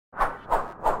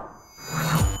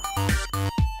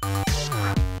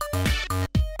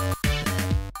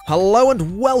Hello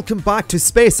and welcome back to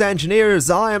Space Engineers.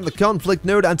 I am the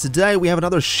ConflictNerd and today we have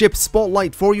another ship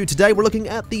spotlight for you. Today we're looking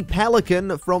at the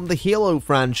Pelican from the Halo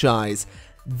franchise.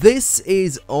 This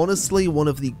is honestly one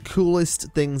of the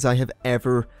coolest things I have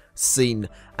ever seen.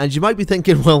 And you might be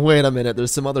thinking, well, wait a minute,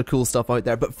 there's some other cool stuff out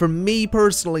there. But for me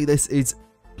personally, this is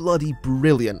bloody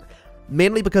brilliant.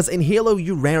 Mainly because in Halo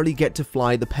you rarely get to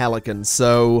fly the Pelican,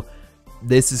 so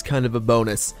this is kind of a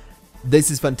bonus.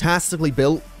 This is fantastically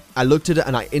built. I looked at it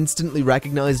and I instantly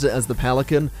recognized it as the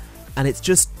Pelican, and it's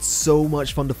just so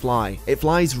much fun to fly. It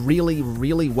flies really,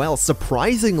 really well,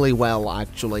 surprisingly well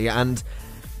actually, and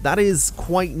that is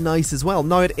quite nice as well.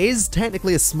 Now it is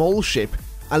technically a small ship.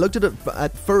 I looked at it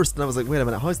at first and I was like, wait a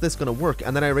minute, how's this going to work?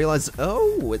 And then I realized,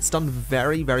 oh, it's done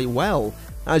very, very well.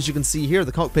 As you can see here,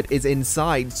 the cockpit is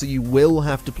inside, so you will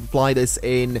have to fly this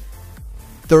in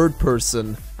third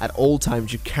person at all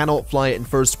times. You cannot fly it in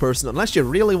first person unless you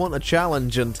really want a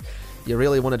challenge and you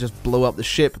really want to just blow up the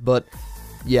ship, but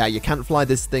yeah, you can't fly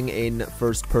this thing in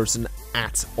first person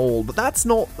at all. But that's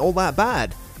not all that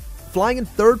bad. Flying in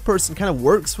third person kind of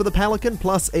works for the Pelican,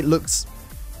 plus it looks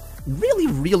really,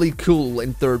 really cool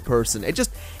in third person.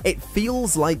 It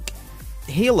feels like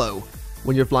Halo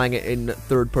when you're flying it in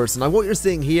third person. Now what you're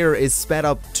seeing here is sped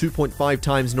up 2.5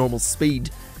 times normal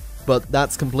speed, but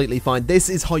that's completely fine. This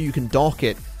is how you can dock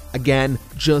it. Again,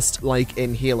 just like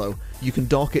in Halo. You can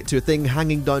dock it to a thing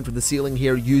hanging down from the ceiling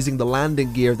here using the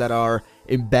landing gear that are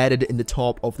embedded in the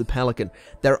top of the Pelican.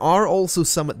 There are also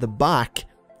some at the back,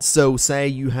 so say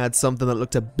you had something that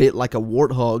looked a bit like a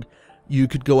warthog, you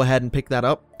could go ahead and pick that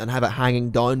up and have it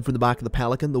hanging down from the back of the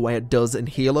Pelican the way it does in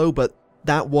Halo, but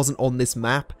that wasn't on this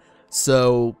map,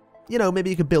 so, you know, maybe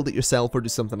you could build it yourself or do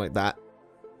something like that.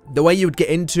 The way you would get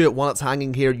into it while it's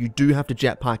hanging here, you do have to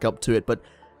jetpack up to it, but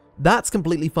that's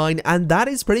completely fine, and that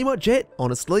is pretty much it,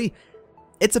 honestly.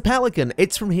 It's a Pelican,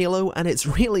 it's from Halo, and it's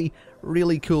really,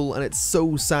 really cool, and it's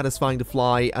so satisfying to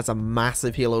fly as a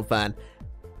massive Halo fan.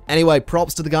 Anyway,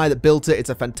 props to the guy that built it. It's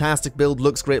a fantastic build,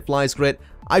 looks great, flies great.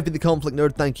 I've been the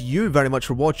ConflictNerd, thank you very much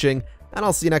for watching, and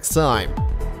I'll see you next time.